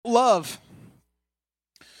love.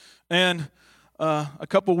 And a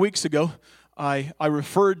couple weeks ago, I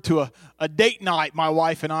referred to a date night my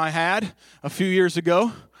wife and I had a few years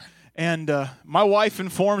ago. And my wife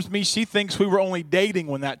informs me she thinks we were only dating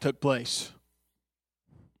when that took place.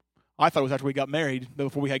 I thought it was after we got married,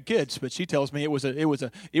 before we had kids, but she tells me it was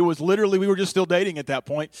literally, we were just still dating at that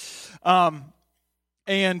point.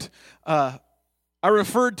 And I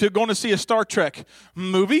referred to going to see a Star Trek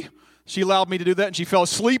movie. She allowed me to do that, and she fell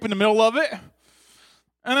asleep in the middle of it.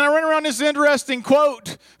 And I ran around this interesting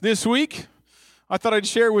quote this week I thought I'd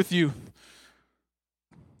share with you.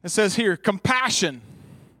 It says here, compassion.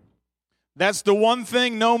 That's the one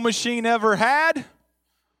thing no machine ever had.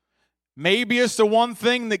 Maybe it's the one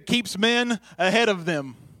thing that keeps men ahead of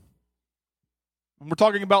them. When we're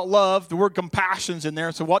talking about love, the word compassion's in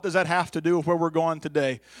there. So what does that have to do with where we're going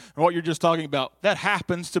today? And what you're just talking about? That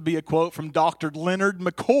happens to be a quote from Dr. Leonard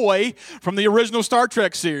McCoy from the original Star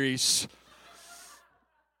Trek series.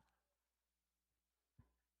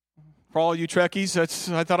 For all you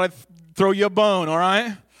Trekkies, I thought I'd throw you a bone, all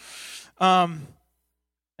right?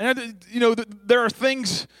 There are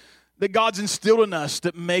things that God's instilled in us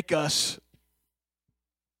that make us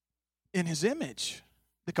in His image.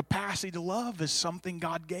 The capacity to love is something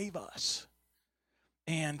God gave us.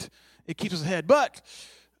 And it keeps us ahead. But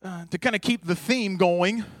to kind of keep the theme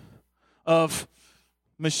going of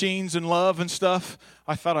machines and love and stuff,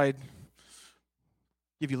 I thought I'd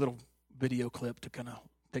give you a little video clip to kind of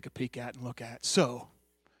take a peek at and look at. So,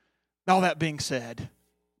 all that being said,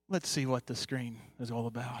 let's see what the screen is all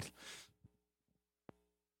about.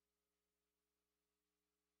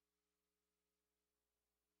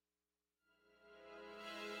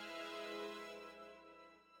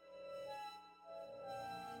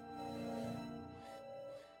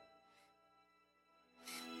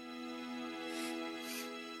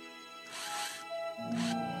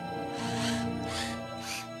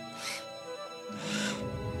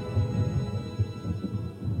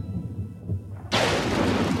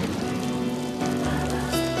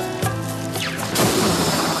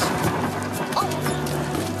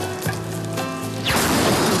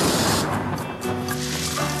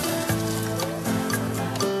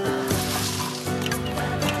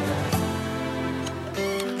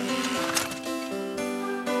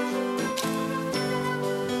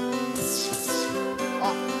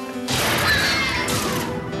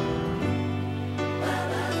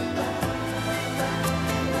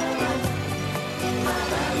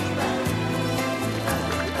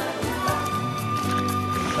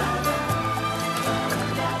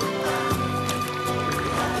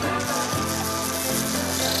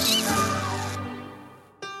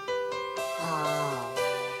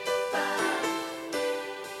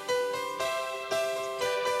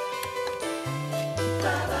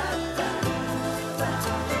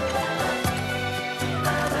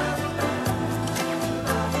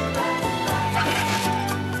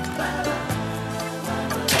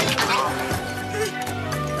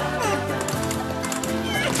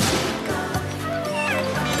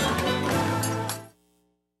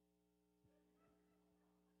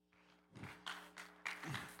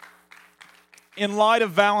 In light of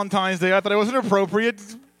Valentine's Day, I thought it was an appropriate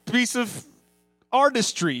piece of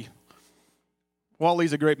artistry.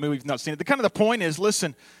 WALL-E's a great movie if you've not seen it. The point is,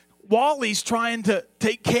 listen, WALL-E's trying to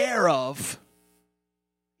take care of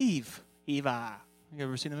Eve. Eva. You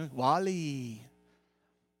ever seen the movie? WALL-E.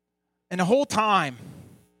 And the whole time,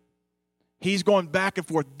 he's going back and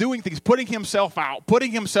forth, doing things, putting himself out, putting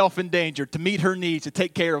himself in danger to meet her needs, to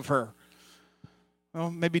take care of her. Well,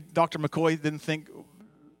 maybe Dr. McCoy didn't think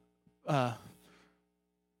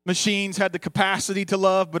machines had the capacity to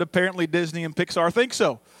love, but apparently Disney and Pixar think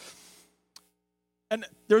so. And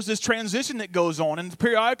there's this transition that goes on, and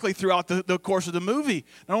periodically throughout the course of the movie,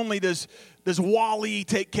 not only does WALL-E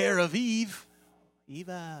take care of Eve,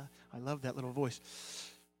 Eva, I love that little voice.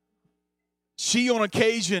 She, on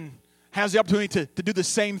occasion, has the opportunity to do the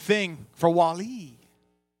same thing for WALL-E.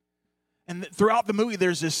 And throughout the movie,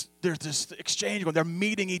 there's this exchange going. They're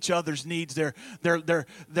meeting each other's needs. They're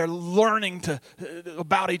learning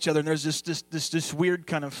about each other. And there's this weird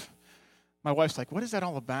kind of. My wife's like, "What is that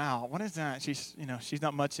all about? What is that?" She's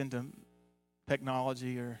not much into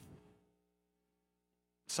technology or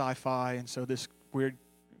sci-fi, and so this weird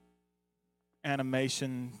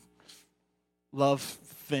animation love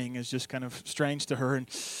thing is just kind of strange to her.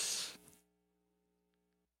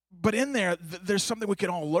 But in there, there's something we can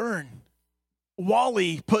all learn.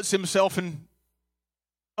 WALL-E puts himself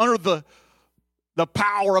under the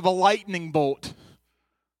power of a lightning bolt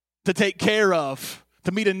to take care of,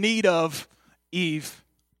 to meet a need of Eve.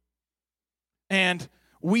 And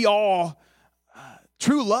we all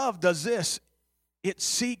True love does this. It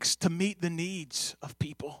seeks to meet the needs of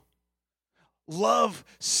people. Love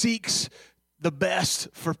seeks the best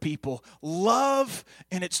for people. Love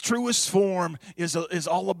in its truest form is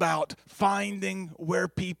all about finding where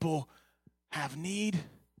people have need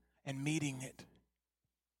and meeting it.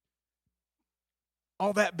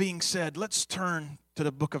 All that being said, let's turn to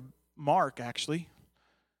the book of Mark, actually,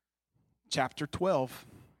 chapter 12.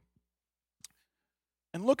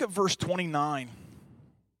 And look at verse 29.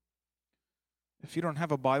 If you don't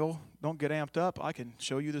have a Bible, don't get amped up. I can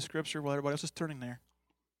show you the scripture while everybody else is turning there.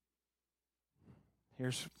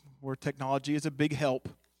 Here's where technology is a big help.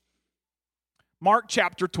 Mark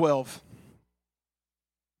chapter 12.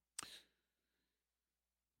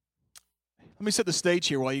 Let me set the stage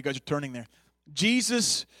here while you guys are turning there.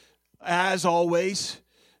 Jesus, as always,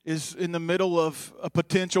 is in the middle of a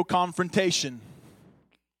potential confrontation.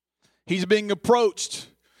 He's being approached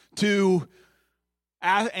to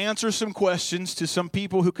answer some questions to some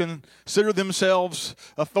people who consider themselves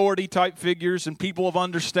authority-type figures and people of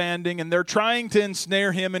understanding, and they're trying to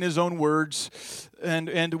ensnare him in his own words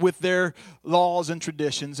and with their laws and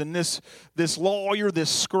traditions. And this lawyer, this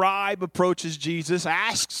scribe, approaches Jesus,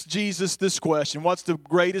 asks Jesus this question: what's the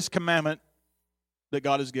greatest commandment that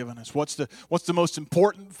God has given us? What's the most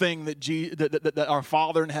important thing that our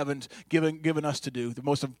Father in heaven's given us to do? The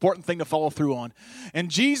most important thing to follow through on. And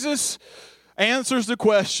Jesus answers the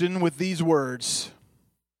question with these words: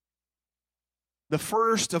 the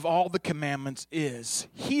first of all the commandments is,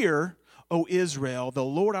 "Hear, O Israel, the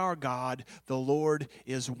Lord our God, the Lord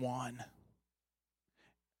is one."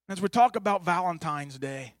 As we talk about Valentine's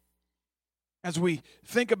Day, as we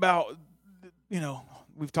think about,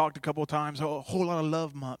 we've talked a couple of times, a whole lot of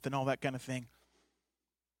love month and all that kind of thing.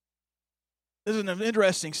 This is an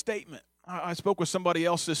interesting statement. I spoke with somebody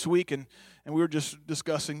else this week, and we were just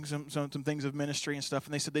discussing some things of ministry and stuff,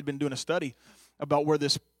 and they said they'd been doing a study about where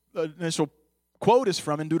this initial quote is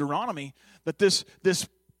from in Deuteronomy, that the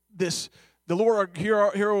Lord, hear,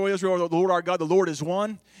 O Israel, the Lord our God, the Lord is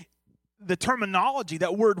one. The terminology,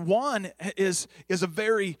 that word "one,"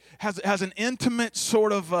 has an intimate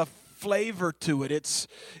sort of flavor to it. It's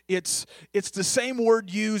the same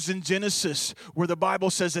word used in Genesis where the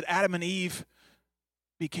Bible says that Adam and Eve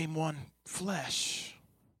became one flesh.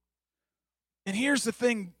 And here's the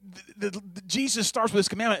thing, Jesus starts with this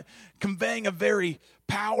commandment conveying a very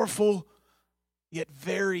powerful yet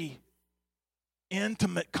very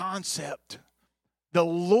intimate concept. The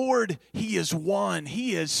Lord, He is one.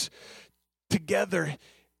 He is together.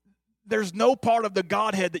 There's no part of the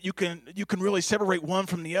Godhead that you can really separate one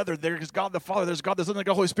from the other. There's God the Father, there's God the Son, there's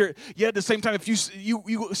God the Holy Spirit. Yet at the same time, if you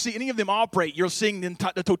see any of them operate, you're seeing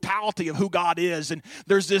the totality of who God is. And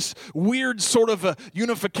there's this weird sort of a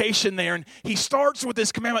unification there. And He starts with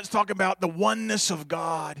this commandment to talk about the oneness of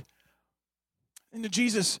God. And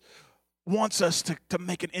Jesus wants us to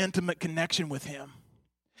make an intimate connection with Him.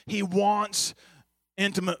 He wants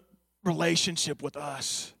intimate relationship with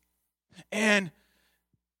us. And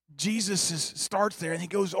Jesus starts there, and He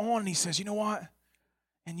goes on and He says, you know what?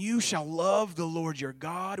 And you shall love the Lord your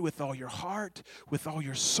God with all your heart, with all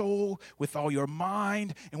your soul, with all your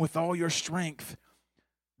mind, and with all your strength.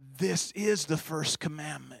 This is the first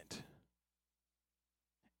commandment.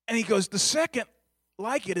 And He goes, the second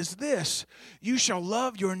like it is this: you shall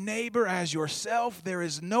love your neighbor as yourself. There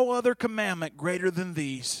is no other commandment greater than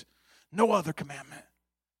these. No other commandment.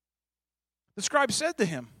 The scribe said to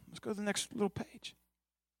him, let's go to the next little page.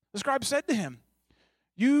 The scribe said to him,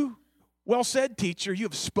 "You well said, teacher, you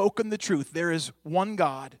have spoken the truth. There is one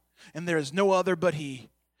God, and there is no other but He.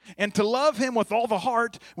 And to love Him with all the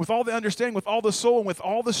heart, with all the understanding, with all the soul, and with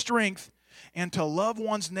all the strength, and to love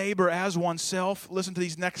one's neighbor as oneself," listen to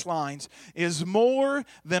these next lines, "is more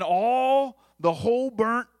than all the whole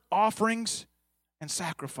burnt offerings and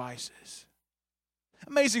sacrifices."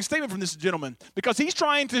 Amazing statement from this gentleman, because he's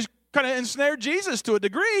trying to kind of ensnare Jesus to a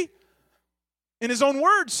degree in his own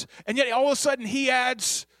words. And yet all of a sudden he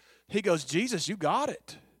goes, Jesus, you got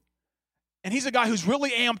it. And he's a guy who's really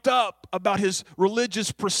amped up about his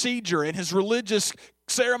religious procedure and his religious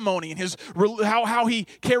ceremony and his how he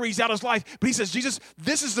carries out his life. But he says, Jesus,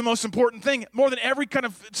 this is the most important thing. More than every kind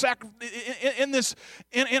of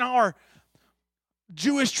in our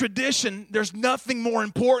Jewish tradition, there's nothing more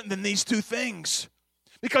important than these two things.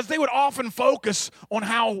 Because they would often focus on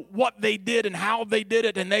what they did and how they did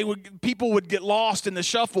it, and people would get lost in the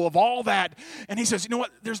shuffle of all that. And he says, you know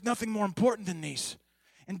what? There's nothing more important than these.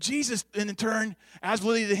 And Jesus, in turn, as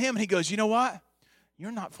related to him, he goes, you know what?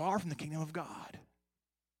 You're not far from the kingdom of God.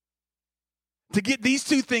 To get these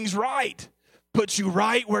two things right puts you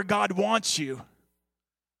right where God wants you.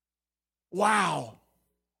 Wow.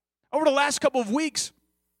 Over the last couple of weeks,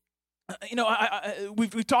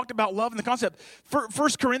 we've talked about love and the concept. 1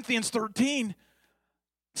 Corinthians 13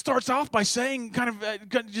 starts off by saying, kind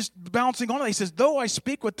of just bouncing on it. He says, though I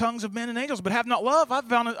speak with tongues of men and angels, but have not love,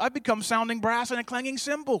 I've become sounding brass and a clanging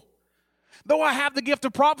cymbal. Though I have the gift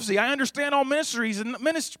of prophecy, I understand all mysteries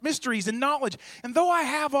and knowledge. And though I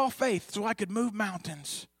have all faith, so I could move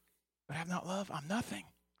mountains, but have not love, I'm nothing.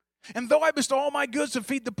 And though I bestow all my goods to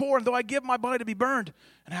feed the poor, and though I give my body to be burned,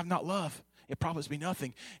 and have not love, it profits me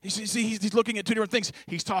nothing. He's looking at two different things.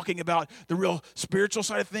 He's talking about the real spiritual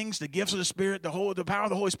side of things, the gifts of the Spirit, the power of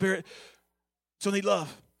the Holy Spirit. So they need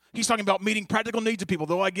love. He's talking about meeting practical needs of people.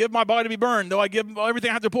 Though I give my body to be burned, though I give everything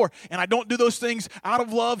I have to the poor, and I don't do those things out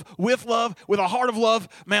of love, with a heart of love,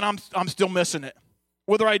 man, I'm still missing it.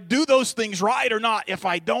 Whether I do those things right or not, if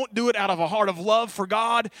I don't do it out of a heart of love for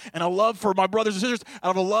God and a love for my brothers and sisters, out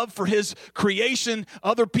of a love for His creation,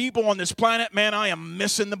 other people on this planet, man, I am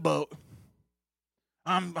missing the boat.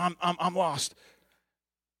 I'm lost.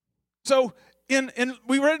 So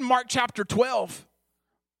we read in Mark chapter 12,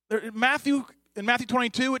 in Matthew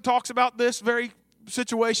 22, it talks about this very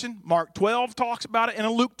situation. Mark 12 talks about it, and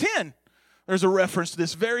in Luke 10, there's a reference to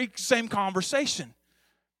this very same conversation.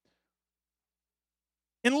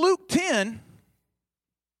 In Luke 10,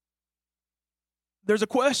 there's a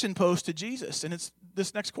question posed to Jesus, and it's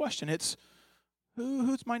this next question. It's,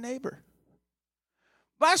 who's my neighbor?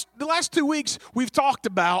 The last 2 weeks, we've talked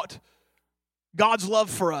about God's love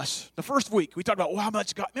for us. The first week, we talked about how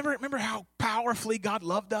much God, remember how powerfully God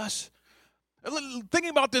loved us?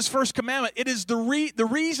 Thinking about this first commandment, it is the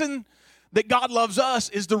reason that God loves us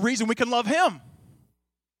is the reason we can love Him.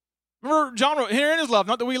 Remember, John wrote, herein is love,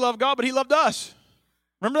 not that we love God, but He loved us.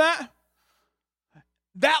 Remember that?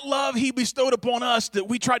 That love He bestowed upon us that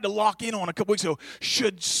we tried to lock in on a couple weeks ago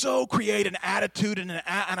should so create an attitude and an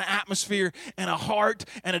atmosphere and a heart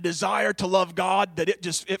and a desire to love God that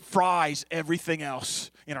it fries everything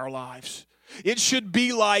else in our lives. It should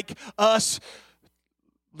be like us,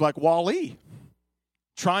 like Wall-E,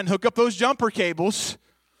 try and hook up those jumper cables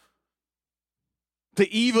to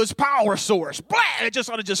Eva's power source. Blah! It just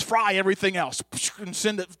ought to just fry everything else and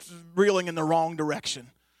send it reeling in the wrong direction.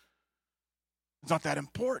 It's not that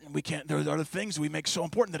important. There are other things we make so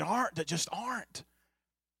important that just aren't.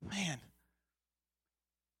 Man,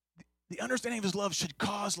 the understanding of His love should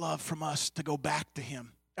cause love from us to go back to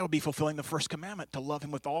Him. That would be fulfilling the first commandment, to love Him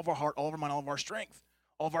with all of our heart, all of our mind, all of our strength,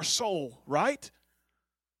 all of our soul, right?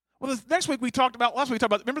 Well, last week we talked about,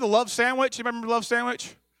 remember the love sandwich? You remember the love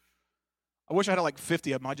sandwich? I wish I had like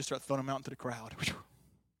 50 of them. I'd just start throwing them out into the crowd.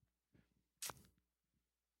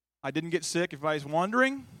 I didn't get sick, if anybody's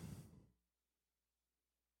wondering.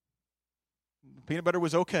 The peanut butter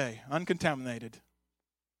was okay, uncontaminated.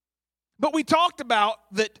 But we talked about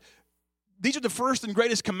that these are the first and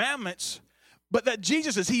greatest commandments, but that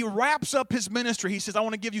Jesus, as He wraps up His ministry, He says, I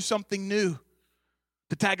want to give you something new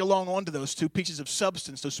to tag along onto those two pieces of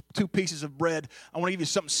substance, those two pieces of bread. I want to give you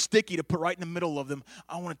something sticky to put right in the middle of them.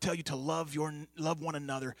 I want to tell you to love one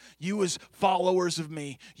another. You as followers of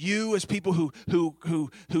me. You as people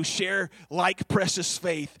who share like precious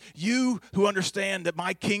faith. You who understand that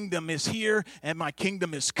my kingdom is here and my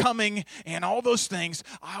kingdom is coming and all those things.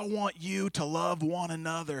 I want you to love one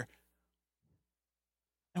another.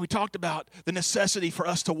 And we talked about the necessity for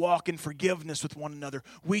us to walk in forgiveness with one another.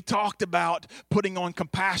 We talked about putting on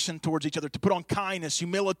compassion towards each other, to put on kindness,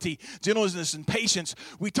 humility, gentleness, and patience.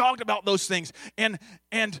 We talked about those things. And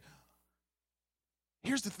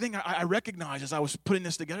here's the thing I recognized as I was putting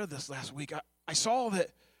this together this last week. I saw that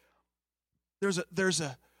there's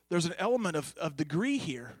an element of degree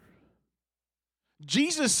here.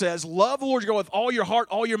 Jesus says, love the Lord your God with all your heart,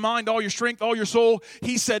 all your mind, all your strength, all your soul.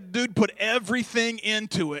 He said, dude, put everything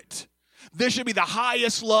into it. This should be the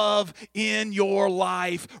highest love in your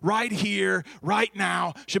life. Right here, right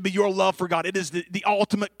now, should be your love for God. It is the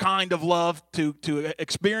ultimate kind of love to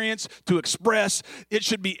experience, to express. It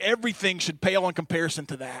should be, everything should pale in comparison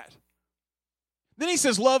to that. Then he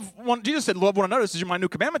says, Jesus said, love one another. This is my new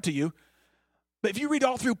commandment to you. But if you read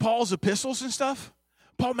all through Paul's epistles and stuff,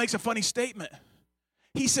 Paul makes a funny statement.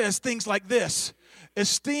 He says things like this: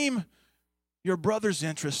 esteem your brother's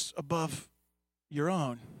interests above your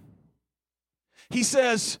own. He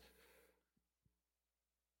says,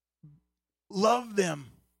 love them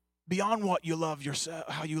beyond what you love yourself,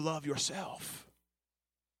 how you love yourself.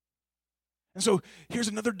 And so here's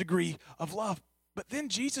another degree of love. But then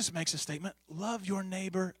Jesus makes a statement: love your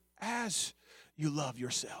neighbor as you love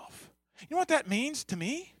yourself. You know what that means to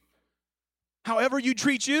me? However you,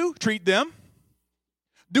 treat them.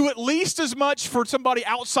 Do at least as much for somebody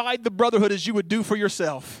outside the brotherhood as you would do for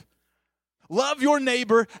yourself. Love your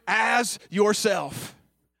neighbor as yourself.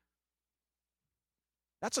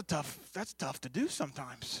 That's tough to do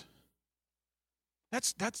sometimes.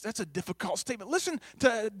 That's a difficult statement. Listen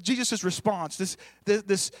to Jesus' response. This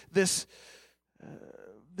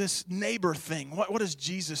neighbor thing. What is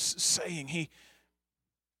Jesus saying?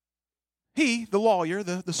 He, the lawyer,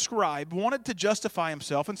 the scribe, wanted to justify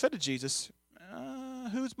himself and said to Jesus,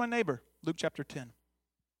 "Who's my neighbor?" Luke chapter 10.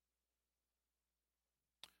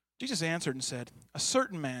 Jesus answered and said, "A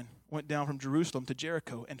certain man went down from Jerusalem to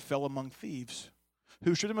Jericho and fell among thieves,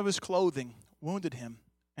 who stripped him of his clothing, wounded him,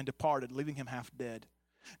 and departed, leaving him half dead.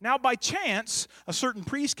 Now by chance, a certain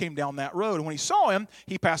priest came down that road, and when he saw him,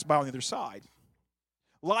 he passed by on the other side.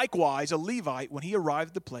 Likewise, a Levite, when he arrived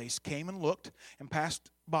at the place, came and looked and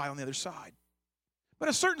passed by on the other side. But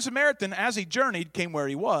a certain Samaritan, as he journeyed, came where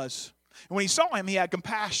he was. And when he saw him, he had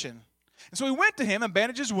compassion. And so he went to him and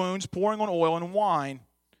bandaged his wounds, pouring on oil and wine,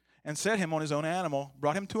 and set him on his own animal,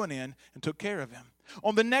 brought him to an inn, and took care of him.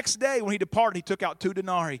 On the next day, when he departed, he took out 2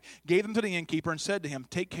 denarii, gave them to the innkeeper, and said to him,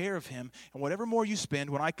 'Take care of him, and whatever more you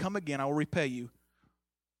spend, when I come again, I will repay you.'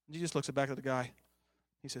 And Jesus looks back at the guy.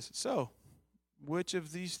 He says, 'So, which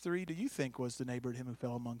of these 3 do you think was the neighbor to him who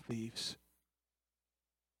fell among thieves?'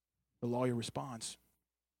 The lawyer responds,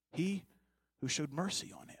 'He who showed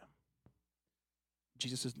mercy on him.'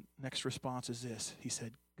 Jesus' next response is this. He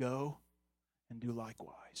said, 'Go and do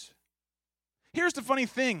likewise.'" Here's the funny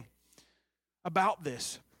thing about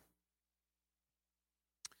this.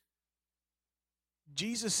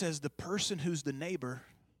 Jesus says the person who's the neighbor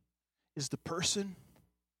is the person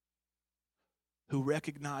who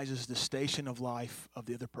recognizes the station of life of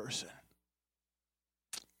the other person.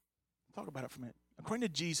 Talk about it for a minute. According to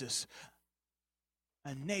Jesus,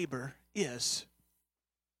 a neighbor is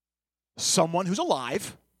someone who's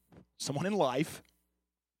alive, someone in life.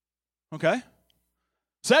 Okay?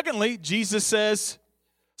 Secondly, Jesus says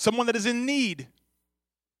someone that is in need.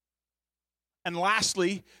 And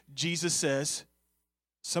lastly, Jesus says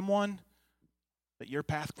someone that your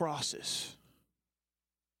path crosses.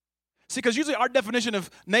 See, because usually our definition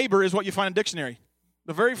of neighbor is what you find in a dictionary.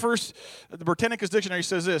 The very first, the Britannicus dictionary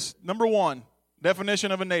says this. Number 1,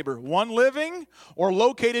 definition of a neighbor: one living or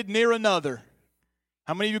located near another.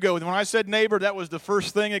 How many of you go? When I said neighbor, that was the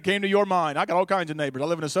first thing that came to your mind. I got all kinds of neighbors. I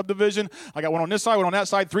live in a subdivision. I got one on this side, one on that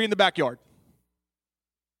side, 3 in the backyard.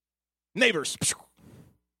 Neighbors.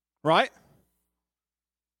 Right?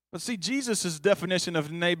 But see, Jesus' definition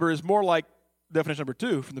of neighbor is more like definition number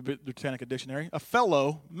 2 from the Britannica dictionary: a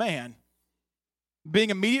fellow man, being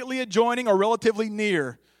immediately adjoining or relatively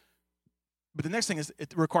near. But the next thing is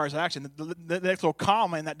it requires action. The next little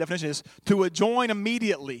comma in that definition is to adjoin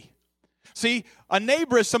immediately. See, a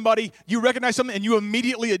neighbor is somebody, you recognize something and you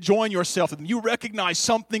immediately adjoin yourself to them. You recognize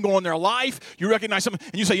something going on in their life. You recognize something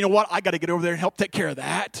and you say, you know what, I got to get over there and help take care of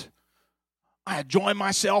that. I adjoin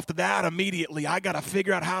myself to that immediately. I got to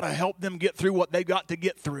figure out how to help them get through what they got to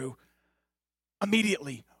get through.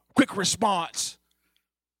 Immediately. Quick response.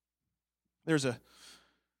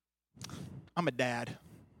 I'm a dad,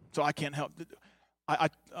 so I can't help.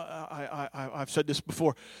 I've said this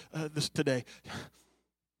before, today.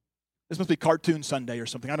 This must be Cartoon Sunday or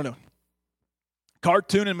something. I don't know.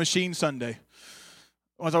 Cartoon and Machine Sunday.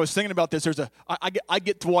 As I was thinking about this, I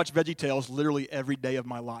get to watch VeggieTales literally every day of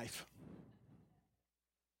my life.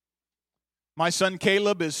 My son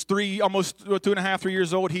Caleb is 3, almost 2.5, 3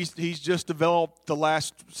 years old. He's just developed the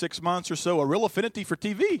last 6 months or so a real affinity for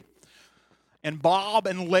TV. And Bob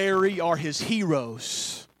and Larry are his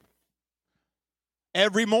heroes.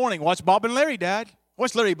 Every morning, watch Bob and Larry, Dad.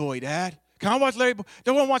 Watch Larry Boy, Dad. Can I watch Larry Boy?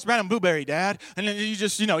 Don't want to watch Madame Blueberry, Dad. And then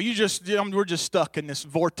we're just stuck in this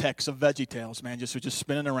vortex of VeggieTales, man. We're just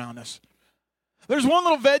spinning around us. There's one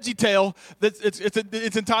little VeggieTale that's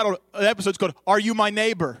it's entitled. The episode's called "Are You My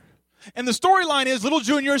Neighbor?" And the storyline is little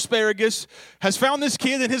Junior Asparagus has found this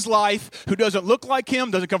kid in his life who doesn't look like him,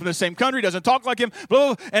 doesn't come from the same country, doesn't talk like him,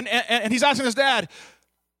 blah, blah, blah, and he's asking his dad,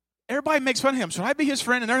 everybody makes fun of him, should I be his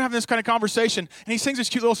friend? And they're having this kind of conversation, and he sings this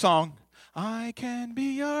cute little song, I can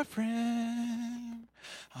be your friend,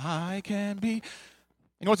 I can be.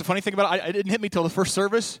 You know what's the funny thing about it? It didn't hit me till the first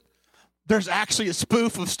service. There's actually a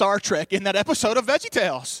spoof of Star Trek in that episode of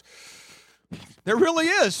VeggieTales. There really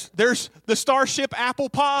is. There's the Starship Apple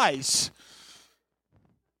Pies.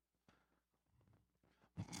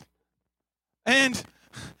 And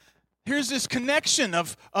here's this connection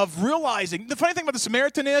of realizing. The funny thing about the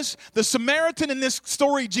Samaritan is, the Samaritan in this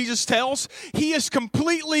story Jesus tells, he is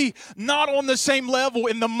completely not on the same level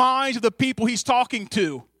in the minds of the people he's talking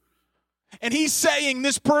to. And he's saying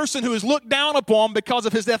this person who is looked down upon because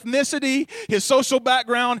of his ethnicity, his social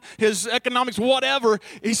background, his economics, whatever,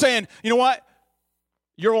 he's saying, you know what?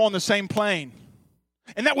 You're on the same plane.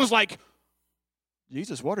 And that was like,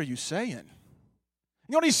 Jesus, what are you saying?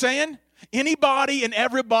 You know what he's saying? Anybody and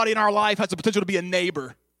everybody in our life has the potential to be a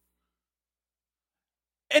neighbor.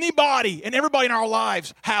 Anybody and everybody in our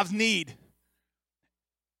lives have need.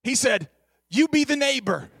 He said, you be the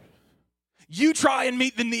neighbor. You try and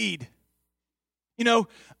meet the need. You know,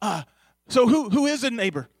 so who is a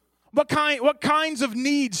neighbor? What kinds of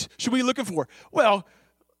needs should we be looking for? Well,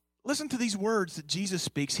 listen to these words that Jesus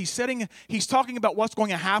speaks. He's talking about what's going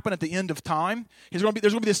to happen at the end of time. There's going to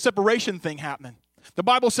be this separation thing happening. The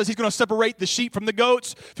Bible says he's going to separate the sheep from the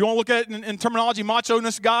goats. If you want to look at it in terminology,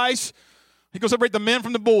 macho-ness guys, he's going to separate the men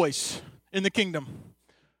from the boys in the kingdom.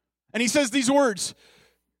 And he says these words.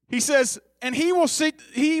 He says, and he will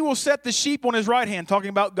set the sheep on his right hand, talking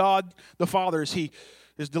about God the Father as he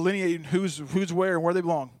is delineating who's where and where they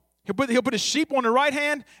belong. He'll put his sheep on the right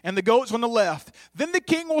hand and the goats on the left. Then the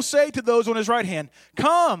king will say to those on his right hand,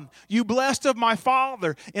 come, you blessed of my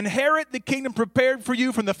Father, inherit the kingdom prepared for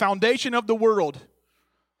you from the foundation of the world.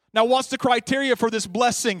 Now, what's the criteria for this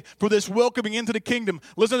blessing, for this welcoming into the kingdom?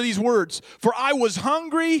 Listen to these words. For I was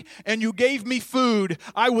hungry, and you gave me food.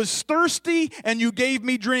 I was thirsty, and you gave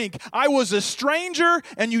me drink. I was a stranger,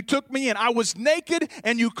 and you took me in. I was naked,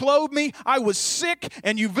 and you clothed me. I was sick,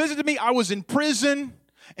 and you visited me. I was in prison,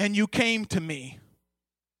 and you came to me.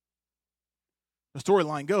 The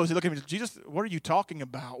storyline goes, they look at me, Jesus, what are you talking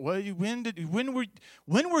about? When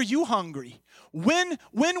were you hungry? When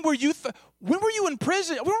were you in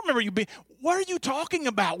prison? We don't remember you being. What are you talking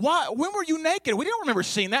about? When were you naked? We don't remember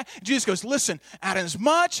seeing that. Jesus goes, listen, at as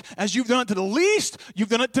much as you've done it to the least, you've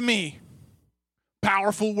done it to me.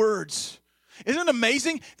 Powerful words. Isn't it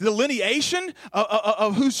amazing? The delineation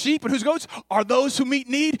of whose sheep and whose goats are those who meet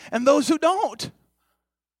need and those who don't.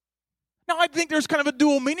 Now, I think there's kind of a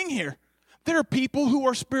dual meaning here. There are people who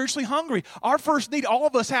are spiritually hungry. Our first need, all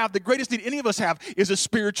of us have, the greatest need any of us have, is a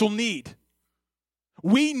spiritual need.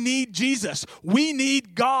 We need Jesus. We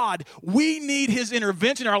need God. We need His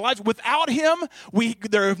intervention in our lives. Without Him,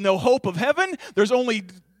 there is no hope of heaven. There's only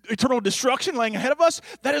eternal destruction laying ahead of us.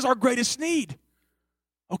 That is our greatest need.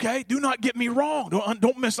 Okay? Do not get me wrong.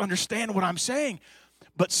 Don't misunderstand what I'm saying.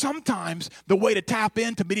 But sometimes the way to tap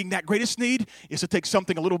into meeting that greatest need is to take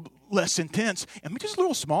something a little less intense and just a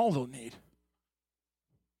little small need.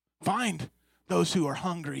 Find those who are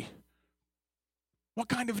hungry. What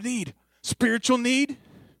kind of need? Spiritual need?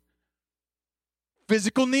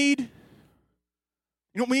 Physical need? You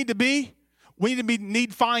know what we need to be? We need to be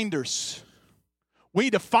need finders. We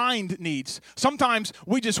need to find needs. Sometimes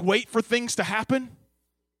we just wait for things to happen.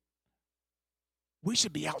 We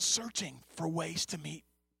should be out searching for ways to meet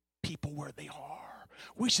people where they are.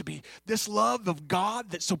 We should be, this love of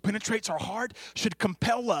God that so penetrates our heart should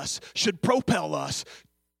compel us, should propel us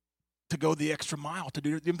to go the extra mile to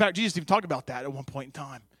do. In fact, Jesus even talked about that at one point in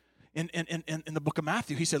time. In the book of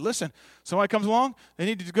Matthew, he said, listen, somebody comes along, they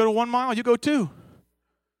need to go to 1 mile, you go 2.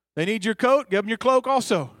 They need your coat, give them your cloak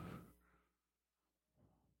also.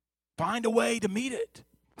 Find a way to meet it.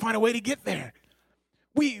 Find a way to get there.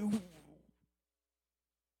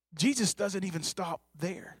 Jesus doesn't even stop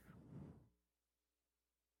there.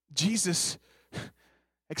 Jesus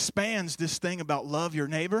expands this thing about love your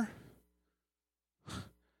neighbor.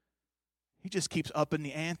 He just keeps upping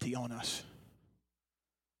the ante on us.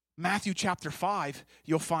 Matthew chapter 5,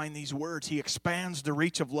 you'll find these words. He expands the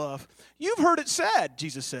reach of love. You've heard it said,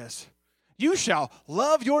 Jesus says, you shall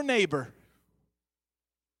love your neighbor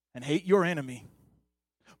and hate your enemy.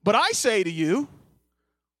 But I say to you,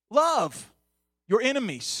 love your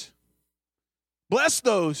enemies. Bless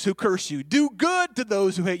those who curse you. Do good to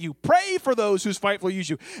those who hate you. Pray for those who spitefully use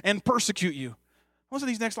you and persecute you. Listen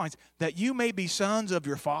to these next lines. That you may be sons of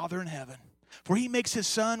your Father in heaven. For He makes His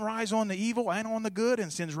sun rise on the evil and on the good,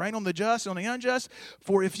 and sends rain on the just and on the unjust.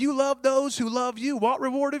 For if you love those who love you, what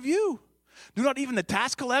reward have you? Do not even the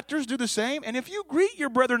tax collectors do the same? And if you greet your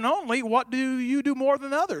brethren only, what do you do more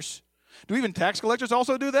than others? Do even tax collectors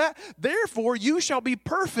also do that? Therefore, you shall be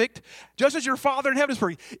perfect, just as your Father in heaven is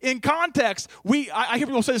perfect. In context, I hear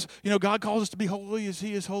people say this, God calls us to be holy as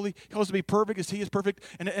He is holy. He calls us to be perfect as He is perfect.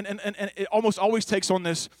 And it almost always takes on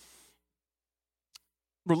this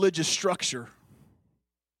religious structure.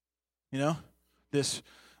 This,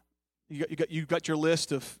 you got your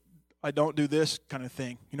list of, I don't do this kind of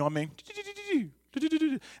thing. You know what I mean?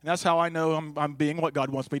 And that's how I know I'm being what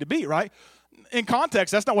God wants me to be, right? In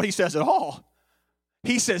context, that's not what He says at all.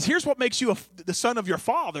 He says, here's what makes you the son of your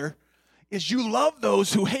Father, is you love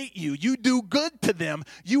those who hate you. You do good to them.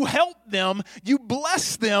 You help them. You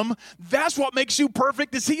bless them. That's what makes you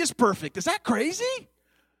perfect as he is perfect. Is that crazy?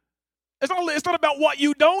 It's not about what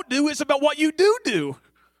you don't do. It's about what you do.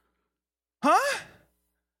 Huh?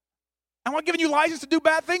 Am I giving you license to do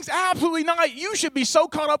bad things? Absolutely not. You should be so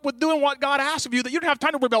caught up with doing what God asks of you that you don't have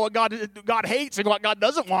time to worry about what God hates and what God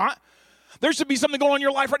doesn't want. There should be something going on in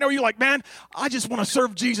your life right now where you're like, man, I just want to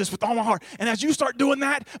serve Jesus with all my heart. And as you start doing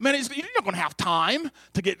that, man, you're not going to have time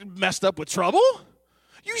to get messed up with trouble.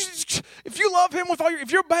 If you love him with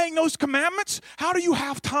if you're obeying those commandments, how do you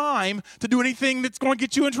have time to do anything that's going to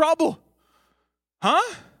get you in trouble?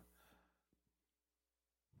 Huh?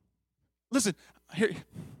 Listen, here,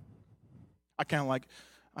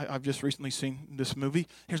 I've just recently seen this movie.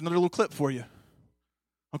 Here's another little clip for you.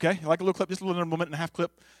 Okay? You like a little clip? Just a little minute and a half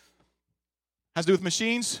clip. Has to do with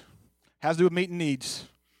machines. Has to do with meeting needs.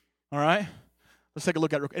 All right? Let's take a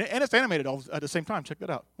look at it. And it's animated all at the same time. Check that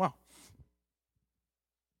out. Wow.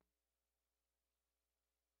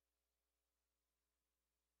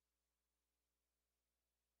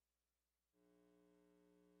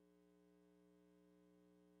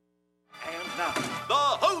 The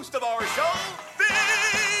host of our show,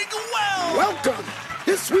 Big Weld. Welcome.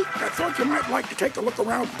 This week, I thought you might like to take a look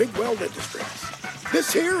around Big Weld Industries.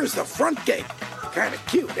 This here is the front gate. Kind of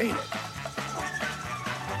cute, ain't it?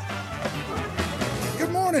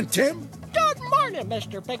 Good morning, Tim. Good morning,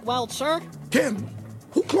 Mr. Big Weld, sir. Tim,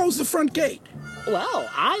 who closed the front gate? Well,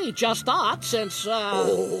 I just thought since,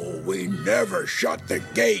 Oh, we never shut the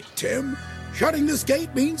gate, Tim. Shutting this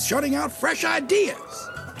gate means shutting out fresh ideas.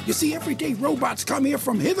 You see, every day robots come here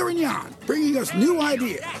from hither and yon, bringing us new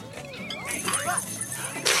ideas.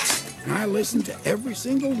 And I listen to every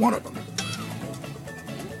single one of them.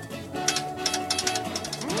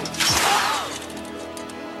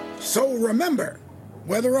 So remember,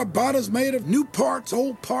 whether a bot is made of new parts,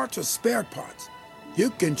 old parts, or spare parts, you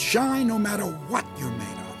can shine no matter what you're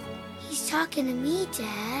made of. He's talking to me,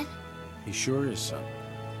 Dad. He sure is, son.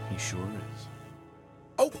 He sure is.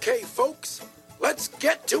 Okay, folks, let's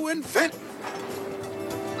get to inventing.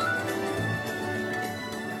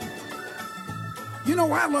 You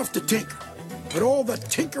know, I love to tinker, but all the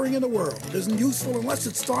tinkering in the world isn't useful unless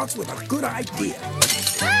it starts with a good idea.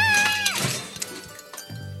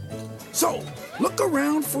 So, look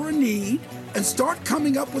around for a need and start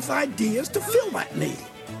coming up with ideas to fill that need.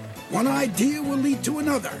 One idea will lead to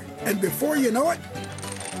another, and before you know it,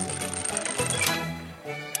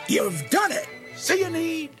 you've done it. See a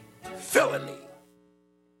need, fill a need.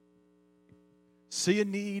 See a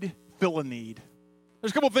need, fill a need.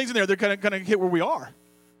 There's a couple of things in there that kind of hit where we are.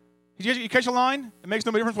 You catch a line? It makes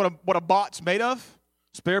no difference what a bot's made of.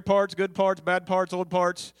 Spare parts, good parts, bad parts, old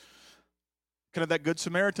parts. Kind of that Good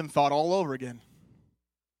Samaritan thought all over again.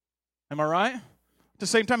 Am I right? At the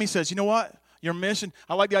same time, he says, you know what? Your mission,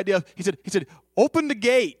 I like the idea. He said, open the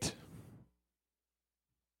gate.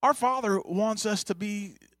 Our Father wants us to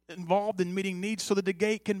be involved in meeting needs so that the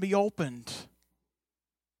gate can be opened.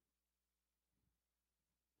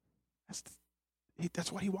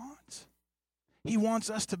 That's what he wants. He wants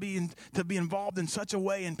us to be involved in such a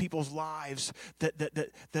way in people's lives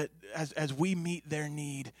that as we meet their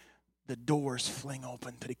need, the doors fling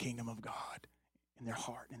open to the kingdom of God in their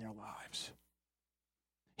heart and their lives.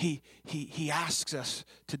 He asks us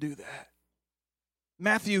to do that.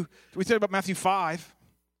 We said about Matthew 5,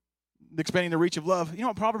 expanding the reach of love. You know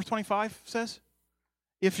what Proverbs 25 says?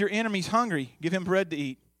 If your enemy's hungry, give him bread to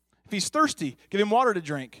eat. If he's thirsty, give him water to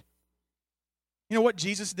drink. You know what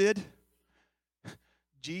Jesus did?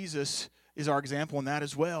 Jesus is our example in that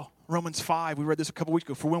as well. Romans 5, we read this a couple weeks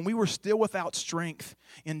ago. For when we were still without strength,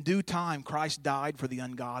 in due time Christ died for the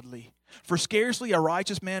ungodly. For scarcely a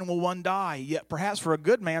righteous man will one die, yet perhaps for a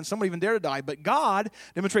good man some would even dare to die. But God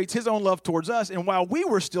demonstrates his own love towards us, and while we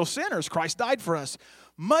were still sinners, Christ died for us.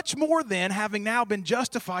 Much more then, having now been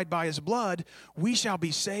justified by his blood, we shall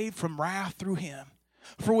be saved from wrath through him.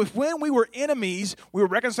 For if when we were enemies, we were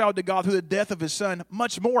reconciled to God through the death of his Son,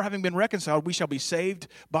 much more, having been reconciled, we shall be saved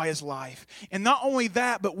by his life. And not only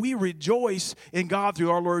that, but we rejoice in God through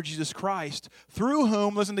our Lord Jesus Christ, through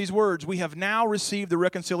whom, listen to these words, we have now received the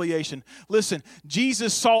reconciliation. Listen,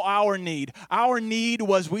 Jesus saw our need. Our need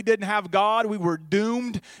was we didn't have God. We were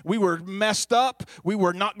doomed. We were messed up. We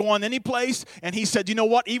were not going any place. And he said, you know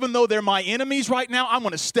what? Even though they're my enemies right now, I'm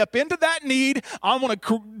going to step into that need. I want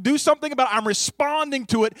to do something about it. I'm responding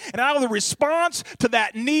to it, and out of the response to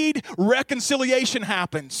that need, reconciliation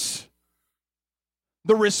happens.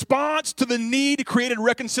 The response to the need created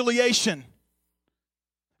reconciliation.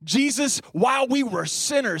 Jesus, while we were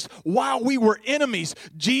sinners, while we were enemies,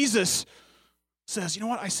 Jesus says, you know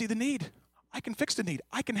what? I see the need. I can fix the need.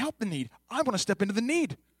 I can help the need. I want to step into the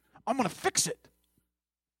need. I'm going to fix it.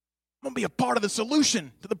 I'm going to be a part of the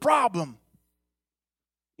solution to the problem.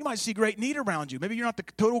 You might see great need around you. Maybe you're not the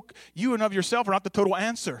total, you and of yourself are not the total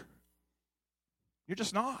answer. You're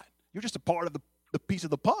just not. You're just a part of the piece of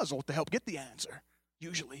the puzzle to help get the answer,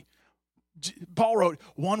 usually. Paul wrote,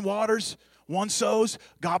 one waters, one sows,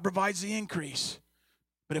 God provides the increase.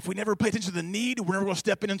 But if we never pay attention to the need, we're never going to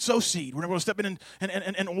step in and sow seed. We're never going to step in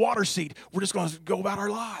and water seed. We're just going to go about our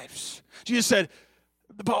lives. Jesus said,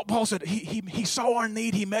 Paul said, he saw our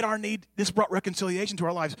need, he met our need. This brought reconciliation to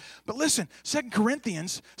our lives. But listen, 2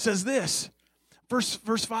 Corinthians says this,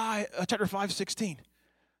 chapter 5, 16.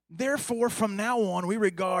 Therefore, from now on, we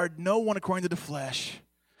regard no one according to the flesh.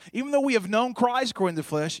 Even though we have known Christ according to the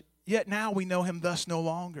flesh, yet now we know him thus no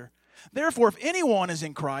longer. Therefore, if anyone is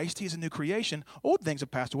in Christ, he is a new creation. Old things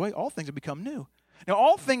have passed away. All things have become new. Now,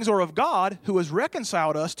 all things are of God, who has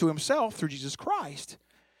reconciled us to himself through Jesus Christ.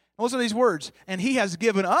 Now, listen to these words. And he has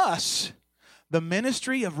given us the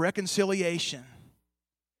ministry of reconciliation.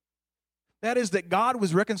 That is, that God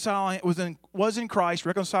was in Christ,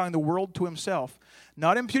 reconciling the world to himself,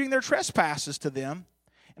 not imputing their trespasses to them,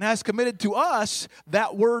 and has committed to us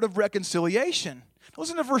that word of reconciliation.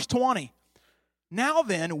 Listen to verse 20. Now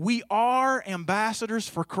then, we are ambassadors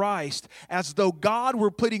for Christ. As though God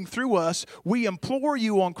were pleading through us, we implore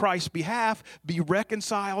you on Christ's behalf, be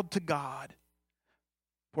reconciled to God.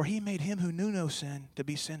 For he made him who knew no sin to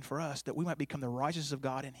be sin for us, that we might become the righteousness of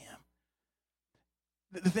God in him.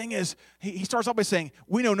 The thing is, he starts off by saying,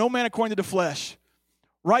 we know no man according to the flesh.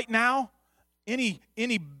 Right now, any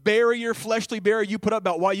barrier, fleshly barrier you put up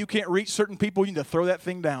about why you can't reach certain people, you need to throw that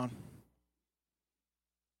thing down.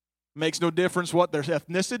 Makes no difference what their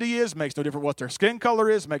ethnicity is. Makes no difference what their skin color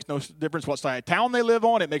is. Makes no difference what side of town they live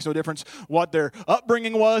on. It makes no difference what their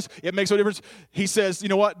upbringing was. It makes no difference. He says, you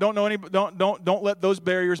know what? Don't let those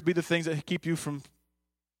barriers be the things that keep you from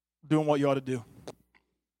doing what you ought to do.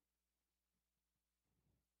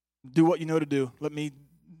 Do what you know to do. Let me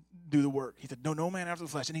do the work. He said, no man after the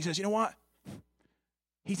flesh. And he says, you know what?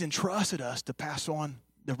 He's entrusted us to pass on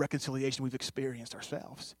the reconciliation we've experienced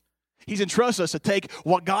ourselves. He's entrusted us to take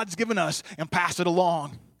what God's given us and pass it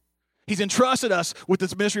along. He's entrusted us with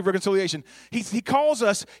this ministry of reconciliation. He calls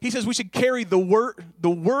us, he says we should carry the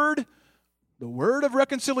word of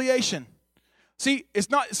reconciliation. See, it's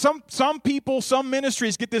not, some people, some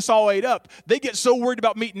ministries get this all ate up. They get so worried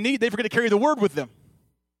about meeting need, they forget to carry the word with them.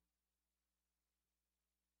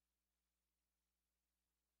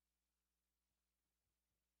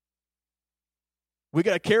 We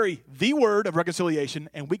got to carry the word of reconciliation,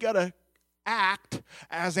 and we got to act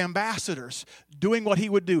as ambassadors, doing what he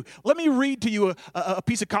would do. Let me read to you a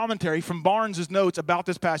piece of commentary from Barnes' notes about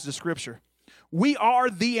this passage of Scripture. We are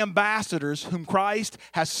the ambassadors whom Christ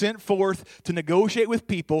has sent forth to negotiate with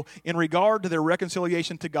people in regard to their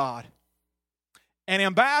reconciliation to God. An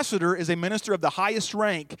ambassador is a minister of the highest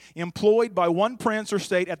rank employed by one prince or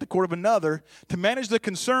state at the court of another to manage the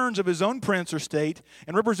concerns of his own prince or state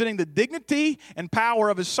and representing the dignity and power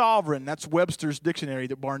of his sovereign. That's Webster's dictionary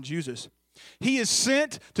that Barnes uses. He is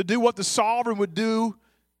sent to do what the sovereign would do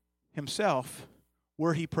himself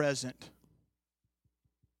were he present.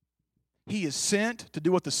 He is sent to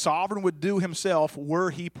do what the sovereign would do himself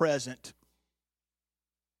were he present.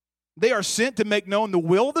 They are sent to make known the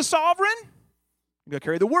will of the sovereign. You got to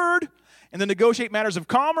carry the word, and then negotiate matters of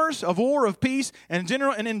commerce, of war, of peace, and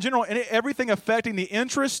in general, everything affecting the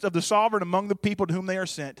interest of the sovereign among the people to whom they are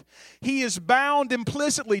sent. He is bound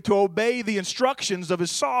implicitly to obey the instructions of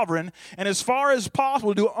his sovereign, and as far as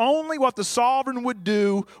possible, do only what the sovereign would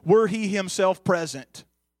do were he himself present.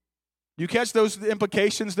 You catch those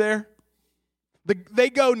implications there? They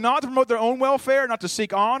go not to promote their own welfare, not to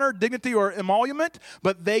seek honor, dignity, or emolument,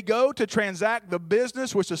 but they go to transact the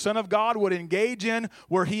business which the Son of God would engage in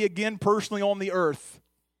were he again personally on the earth.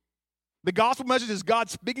 The gospel message is God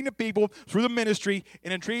speaking to people through the ministry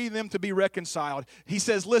and entreating them to be reconciled. He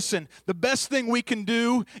says, listen, the best thing we can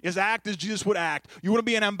do is act as Jesus would act. You want to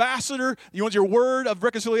be an ambassador? You want your word of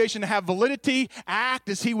reconciliation to have validity? Act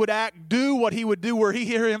as he would act. Do what he would do were he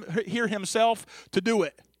here himself to do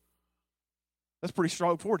it. That's pretty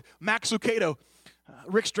straightforward. Max Lucado,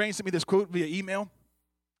 Rick Strain sent me this quote via email.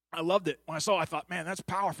 I loved it. When I saw it, I thought, man, that's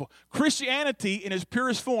powerful. Christianity in its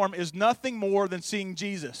purest form is nothing more than seeing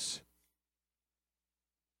Jesus.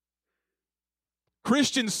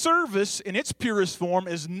 Christian service in its purest form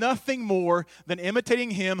is nothing more than imitating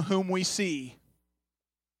him whom we see.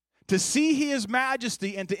 To see his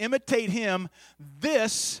majesty and to imitate him,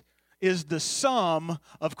 this is the sum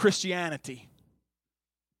of Christianity.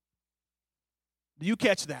 Do you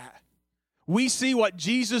catch that? We see what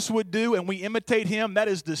Jesus would do and we imitate him. That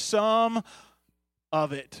is the sum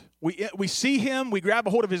of it. We see him, we grab a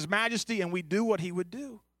hold of his majesty, and we do what he would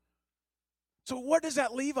do. So where does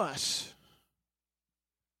that leave us?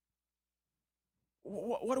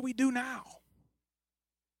 What do we do now?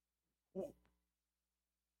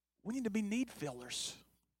 We need to be need fillers.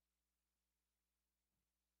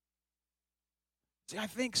 See, I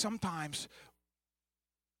think sometimes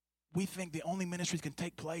we think the only ministry that can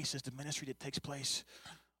take place is the ministry that takes place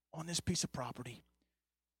on this piece of property,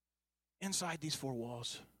 inside these four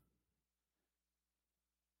walls,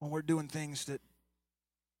 when we're doing things that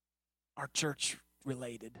are church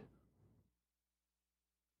related.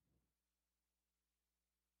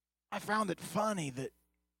 I found it funny that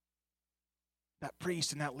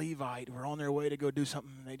priest and that Levite were on their way to go do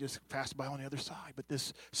something, and they just passed by on the other side. But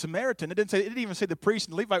this Samaritan, it didn't even say the priest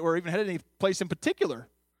and the Levite were even headed any place in particular.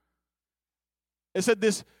 It said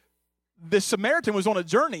this Samaritan was on a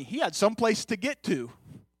journey. He had some place to get to.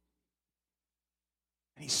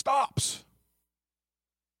 And he stops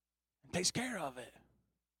and takes care of it.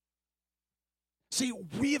 See,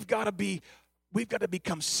 we've got to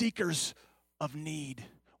become seekers of need.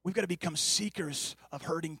 We've got to become seekers of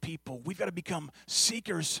hurting people. We've got to become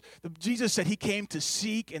seekers. Jesus said he came to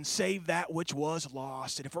seek and save that which was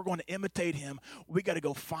lost. And if we're going to imitate him, we've got to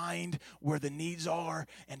go find where the needs are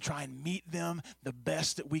and try and meet them the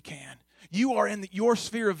best that we can. You are in your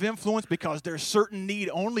sphere of influence because there's certain need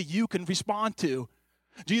only you can respond to.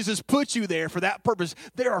 Jesus put you there for that purpose.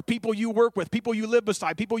 There are people you work with, people you live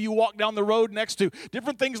beside, people you walk down the road next to.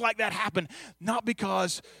 Different things like that happen, not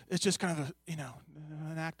because it's just kind of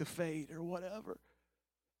an act of fate or whatever.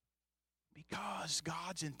 Because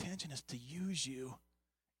God's intention is to use you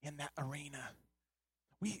in that arena.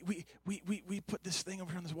 We put this thing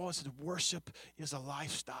over here on this wall that says worship is a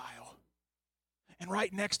lifestyle. And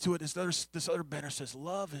right next to it is this other banner says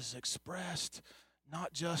love is expressed,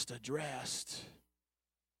 not just addressed.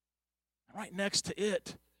 Right next to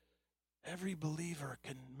it, every believer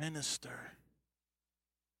can minister.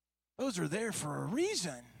 Those are there for a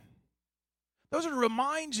reason. Those are to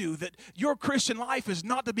remind you that your Christian life is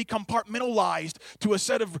not to be compartmentalized to a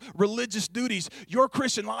set of religious duties. Your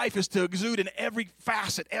Christian life is to exude in every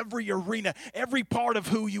facet, every arena, every part of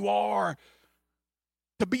who you are.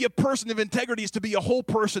 To be a person of integrity is to be a whole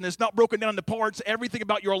person. It's not broken down into parts. Everything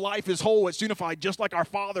about your life is whole. It's unified, just like our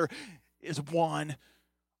Father is one.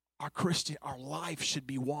 Our life should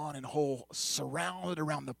be one and whole, surrounded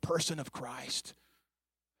around the person of Christ.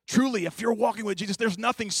 Truly, if you're walking with Jesus, there's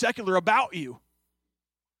nothing secular about you.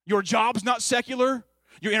 Your job's not secular.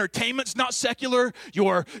 Your entertainment's not secular.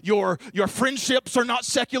 Your friendships are not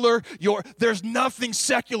secular. There's nothing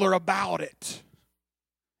secular about it.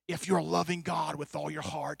 If you're loving God with all your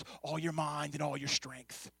heart, all your mind, and all your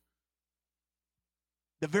strength.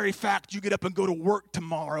 The very fact you get up and go to work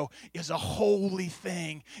tomorrow is a holy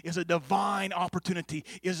thing, is a divine opportunity,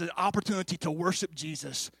 is an opportunity to worship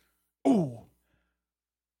Jesus. Ooh.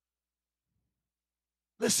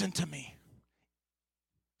 Listen to me.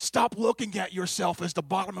 Stop looking at yourself as the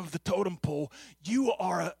bottom of the totem pole. You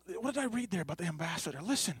are what did I read there about the ambassador?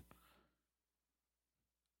 Listen.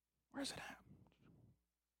 Where's it at?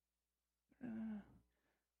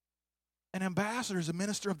 An ambassador is a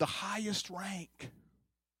minister of the highest rank,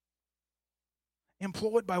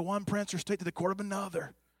 employed by one prince or state to the court of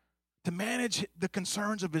another, to manage the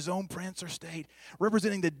concerns of his own prince or state,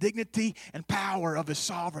 representing the dignity and power of his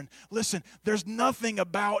sovereign. Listen, there's nothing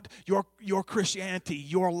about your Christianity,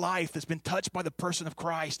 your life that's been touched by the person of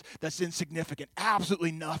Christ that's insignificant.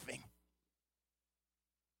 Absolutely nothing.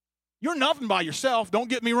 You're nothing by yourself. Don't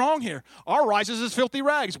get me wrong here. Our righteousness is filthy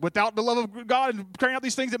rags. Without the love of God and carrying out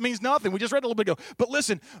these things, it means nothing. We just read a little bit ago. But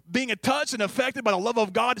listen, being touched and affected by the love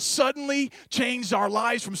of God suddenly changed our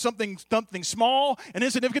lives from something small and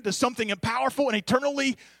insignificant to something powerful and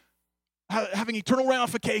eternally having eternal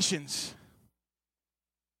ramifications.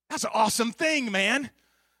 That's an awesome thing, man.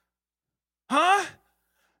 Huh?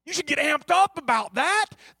 You should get amped up about that.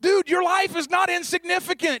 Dude, your life is not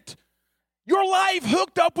insignificant. Your life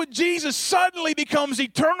hooked up with Jesus suddenly becomes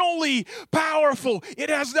eternally powerful. It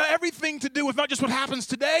has everything to do with not just what happens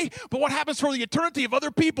today, but what happens for the eternity of other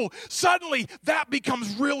people. Suddenly, that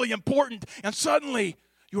becomes really important. And suddenly,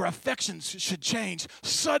 your affections should change.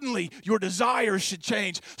 Suddenly, your desires should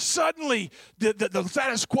change. Suddenly, the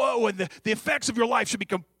status quo and the effects of your life should be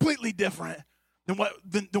completely different than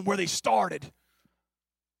where they started.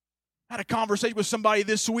 I had a conversation with somebody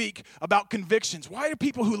this week about convictions. Why do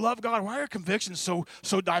people who love God, why are convictions so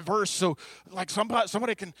diverse? So like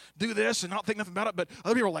somebody can do this and not think nothing about it, but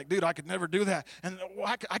other people are like, dude, I could never do that. And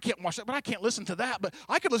well, I can't watch that, but I can't listen to that. But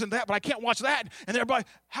I could listen to that, but I can't watch that. And everybody,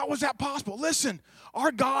 how is that possible? Listen,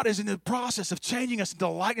 our God is in the process of changing us into the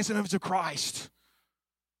likeness and image of Christ.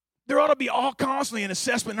 There ought to be constantly an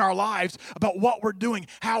assessment in our lives about what we're doing,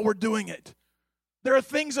 how we're doing it. There are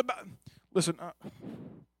things about, listen,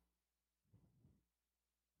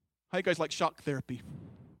 how you guys like shock therapy?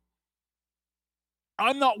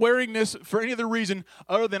 I'm not wearing this for any other reason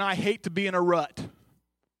other than I hate to be in a rut.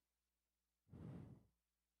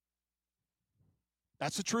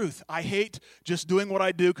 That's the truth. I hate just doing what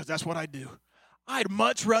I do because that's what I do. I'd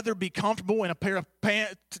much rather be comfortable in a pair of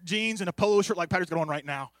jeans and a polo shirt like Patrick's got on right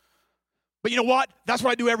now. But you know what? That's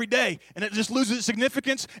what I do every day. And it just loses its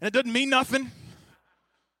significance and it doesn't mean nothing.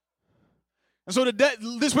 And so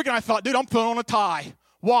this weekend I thought, dude, I'm throwing on a tie.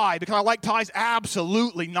 Why? Because I like ties?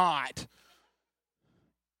 Absolutely not.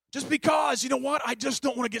 Just because, you know what? I just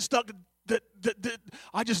don't want to get stuck.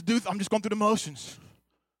 I'm just going through the motions.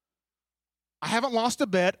 I haven't lost a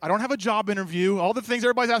bet. I don't have a job interview. All the things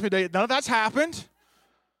everybody's asked me today, none of that's happened.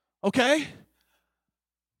 Okay?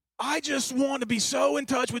 I just want to be so in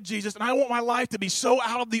touch with Jesus, and I want my life to be so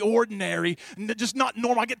out of the ordinary and just not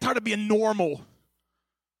normal. I get tired of being normal.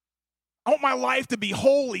 I want my life to be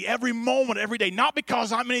holy every moment, every day, not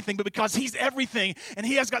because I'm anything, but because He's everything, and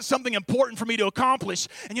He has got something important for me to accomplish.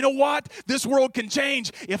 And you know what? This world can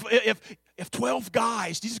change if 12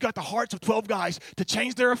 guys, Jesus got the hearts of 12 guys to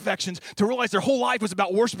change their affections, to realize their whole life was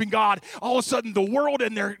about worshiping God. All of a sudden, the world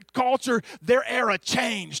and their culture, their era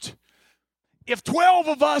changed. If 12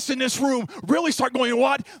 of us in this room really start going, you know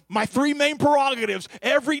what? My three main prerogatives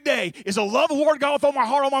every day is to love the Lord God with all my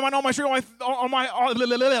heart, all my mind, all my strength, all my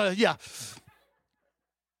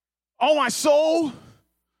soul,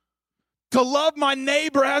 to love my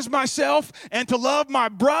neighbor as myself, and to love my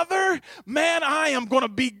brother, man, I am going to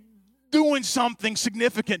be doing something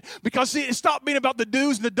significant. Because see, it stopped being about the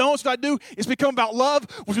do's and the don'ts that I do. It's become about love,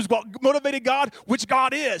 which is what motivated God, which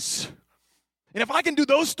God is. And if I can do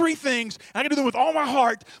those three things, and I can do them with all my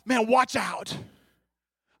heart, man, watch out.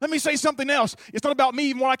 Let me say something else. It's not about me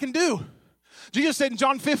even what I can do. Jesus said in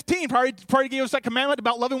John 15, prior to giving us that commandment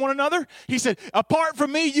about loving one another, He said, apart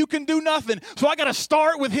from me, you can do nothing. So I got to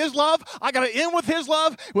start with His love. I got to end with His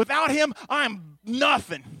love. Without Him, I'm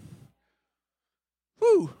nothing.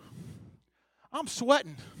 Whew. I'm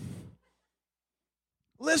sweating.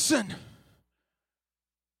 Listen.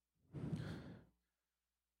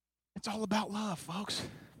 It's all about love, folks.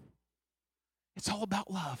 It's all about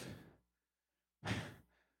love.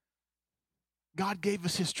 God gave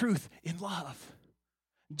us His truth in love.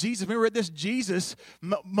 Jesus, remember this,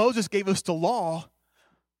 Moses gave us the law,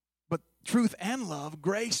 but truth and love,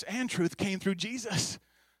 grace and truth came through Jesus.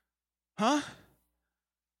 Huh?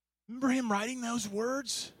 Remember Him writing those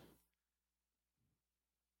words?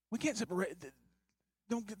 We can't separate.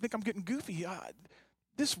 Don't think I'm getting goofy.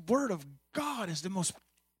 This word of God is the most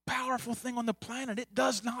powerful thing on the planet. It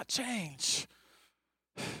does not change.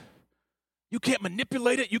 You can't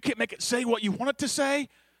manipulate it. You can't make it say what you want it to say.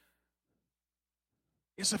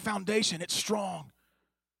 It's a foundation. It's strong.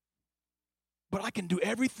 But I can do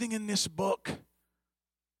everything in this book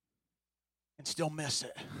and still miss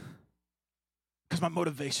it because my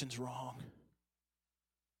motivation's wrong.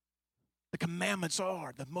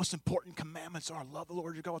 The most important commandments are love the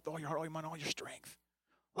Lord your God with all your heart, all your mind, all your strength.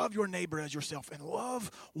 Love your neighbor as yourself and love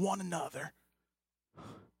one another.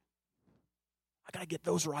 I got to get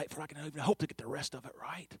those right before I can even hope to get the rest of it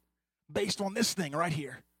right. Based on this thing right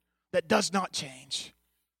here that does not change.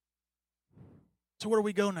 So where do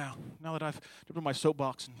we go now? Now that I've jumped on my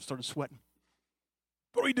soapbox and started sweating.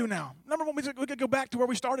 What do we do now? Number one, we could go back to where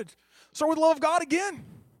we started. Start with the love of God again.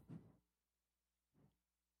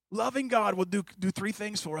 Loving God will do three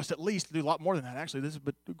things for us, at least. Do a lot more than that, actually.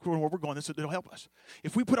 But where we're going, it'll help us.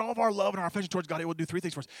 If we put all of our love and our affection towards God, it will do three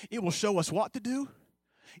things for us. It will show us what to do.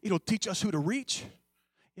 It'll teach us who to reach.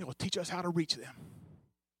 It will teach us how to reach them.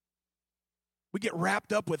 We get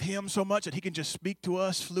wrapped up with Him so much that He can just speak to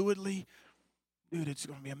us fluidly. Dude, it's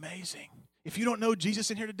going to be amazing. If you don't know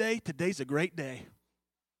Jesus in here today, today's a great day.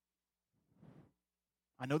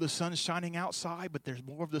 I know the sun's shining outside, but there's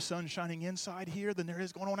more of the sun shining inside here than there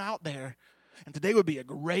is going on out there. And today would be a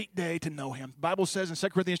great day to know Him. The Bible says in 2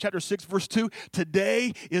 Corinthians chapter 6, verse 2,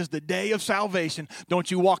 today is the day of salvation.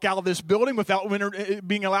 Don't you walk out of this building without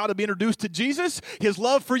being allowed to be introduced to Jesus. His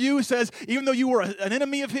love for you says, even though you were an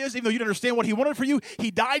enemy of His, even though you didn't understand what He wanted for you,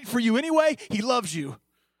 He died for you anyway. He loves you.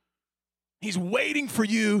 He's waiting for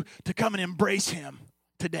you to come and embrace Him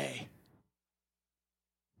today.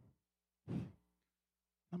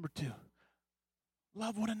 Number 2,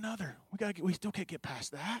 love one another. We still can't get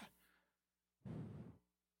past that.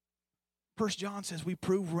 1 John says we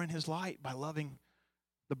prove we're in his light by loving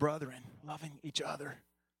the brethren, loving each other.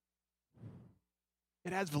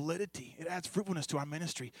 It adds validity. It adds fruitfulness to our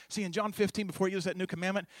ministry. See, in John 15, before he gives that new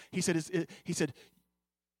commandment, he said, he's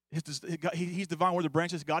the vine, we're the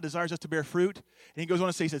branches. God desires us to bear fruit. And he goes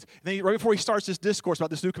on to say, right before he starts this discourse about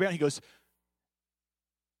this new commandment, he goes,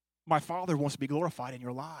 my Father wants to be glorified in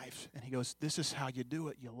your lives. And he goes, this is how you do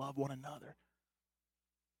it. You love one another.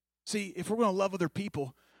 See, if we're going to love other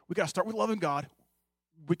people, we got to start with loving God.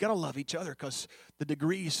 We got to love each other because the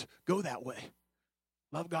degrees go that way.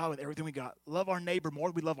 Love God with everything we got. Love our neighbor more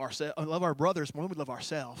than we love ourselves. Love our brothers more than we love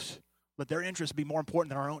ourselves. Let their interests be more important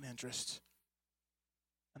than our own interests.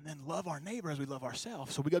 And then love our neighbor as we love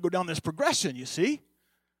ourselves. So we got to go down this progression, you see.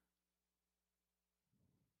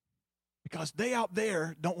 Because they out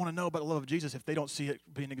there don't want to know about the love of Jesus if they don't see it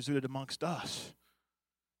being exuded amongst us.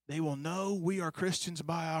 They will know we are Christians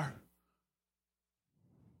by our...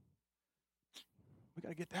 We got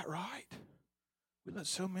to get that right. We let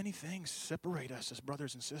so many things separate us as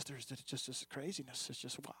brothers and sisters that it's just this craziness. It's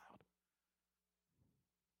just wild.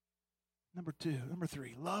 Number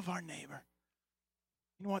 3, love our neighbor.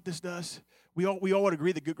 You know what this does? We all would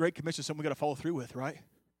agree that Great Commission is something we got to follow through with, right?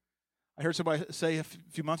 I heard somebody say a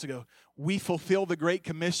few months ago, we fulfill the Great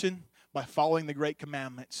Commission by following the Great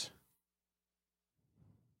Commandments.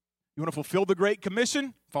 You want to fulfill the Great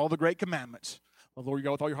Commission? Follow the Great Commandments. Love the Lord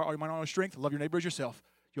your God with all your heart, all your mind, all your strength. Love your neighbor as yourself.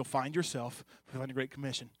 You'll find yourself fulfilling the Great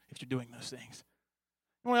Commission if you're doing those things.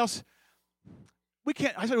 You know what else? We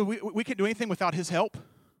can't do anything without his help.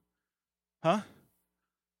 Huh?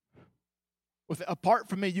 Apart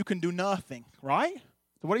from me, you can do nothing, right?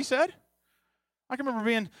 So what he said? I can remember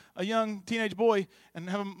being a young teenage boy and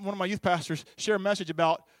having one of my youth pastors share a message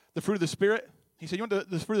about the fruit of the Spirit. He said, you know what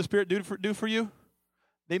the fruit of the Spirit do for you?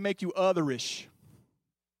 They make you otherish.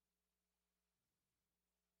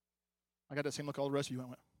 I got that same look all the rest of you. I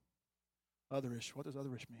went, otherish. What does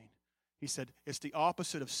otherish mean? He said, it's the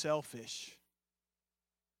opposite of selfish.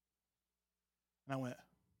 And I went,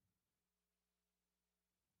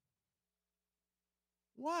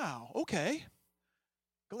 wow, okay.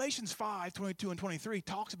 Galatians 5:22 and 23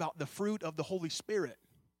 talks about the fruit of the Holy Spirit.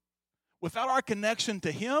 Without our connection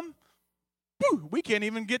to him, we can't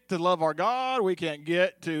even get to love our God. We can't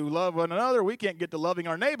get to love one another. We can't get to loving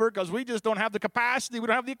our neighbor because we just don't have the capacity. We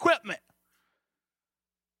don't have the equipment.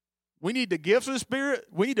 We need the gifts of the Spirit.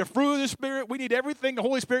 We need the fruit of the Spirit. We need everything the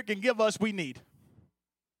Holy Spirit can give us. We need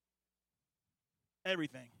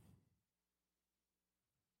everything.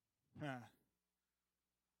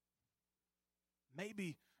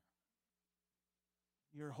 Maybe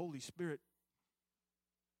your Holy Spirit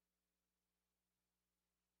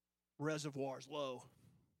reservoir is low.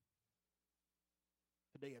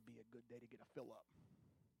 Today would be a good day to get a fill up.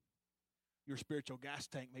 Your spiritual gas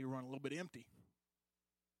tank may run a little bit empty.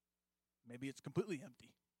 Maybe it's completely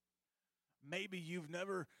empty. Maybe you've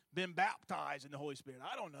never been baptized in the Holy Spirit.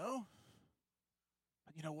 I don't know.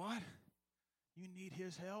 But you know what? You need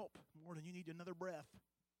his help more than you need another breath.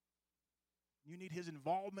 You need his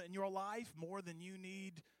involvement in your life more than you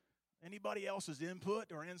need anybody else's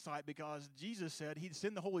input or insight, because Jesus said he'd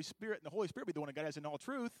send the Holy Spirit, and the Holy Spirit be the one that guides us in all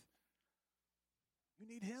truth. You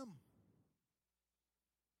need him.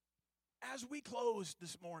 As we close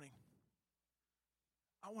this morning,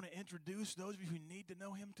 I want to introduce those of you who need to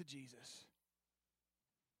know him to Jesus.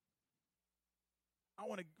 I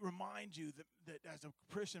want to remind you that as a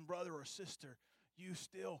Christian brother or sister, you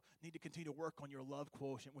still need to continue to work on your love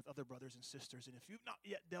quotient with other brothers and sisters. And if you've not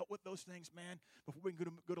yet dealt with those things, man, before we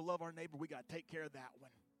can go to love our neighbor, we got to take care of that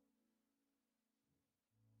one.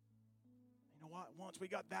 You know what? Once we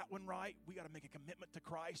got that one right, we got to make a commitment to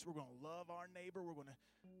Christ. We're going to love our neighbor. We're going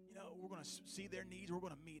to see their needs. We're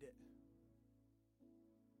going to meet it.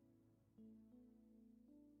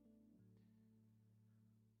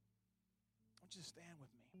 I want you to stand with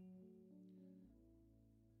me.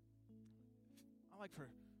 I'd like for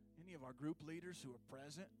any of our group leaders who are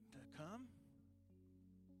present to come.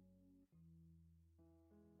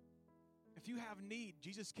 If you have need,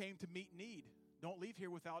 Jesus came to meet need. Don't leave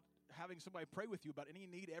here without having somebody pray with you about any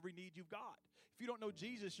need, every need you've got. If you don't know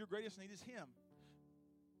Jesus, your greatest need is him.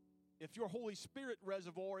 If your Holy Spirit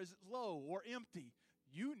reservoir is low or empty,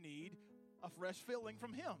 you need a fresh filling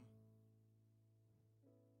from him.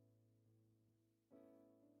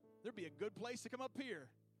 There'd be a good place to come up here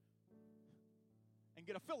and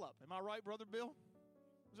get a fill-up. Am I right, Brother Bill?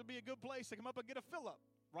 This would be a good place to come up and get a fill-up.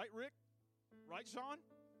 Right, Rick? Right, Sean?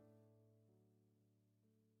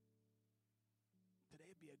 Today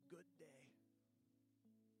would be a good day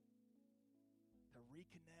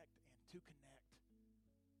reconnect and to connect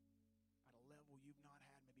at a level you've not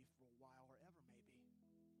had maybe for a while or ever maybe,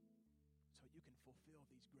 so you can fulfill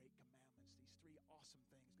these great commandments, these 3 awesome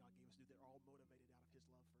things God gave us to do that are all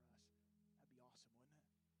motivated out of his love for us. That'd be awesome, wouldn't it?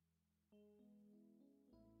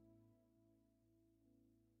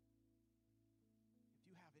 If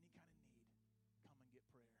you have any kind of need, come and get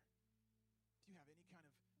prayer. If you have any kind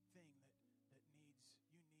of thing that you need to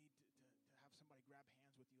have somebody grab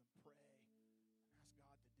hands with you and pray and ask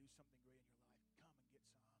God to do something great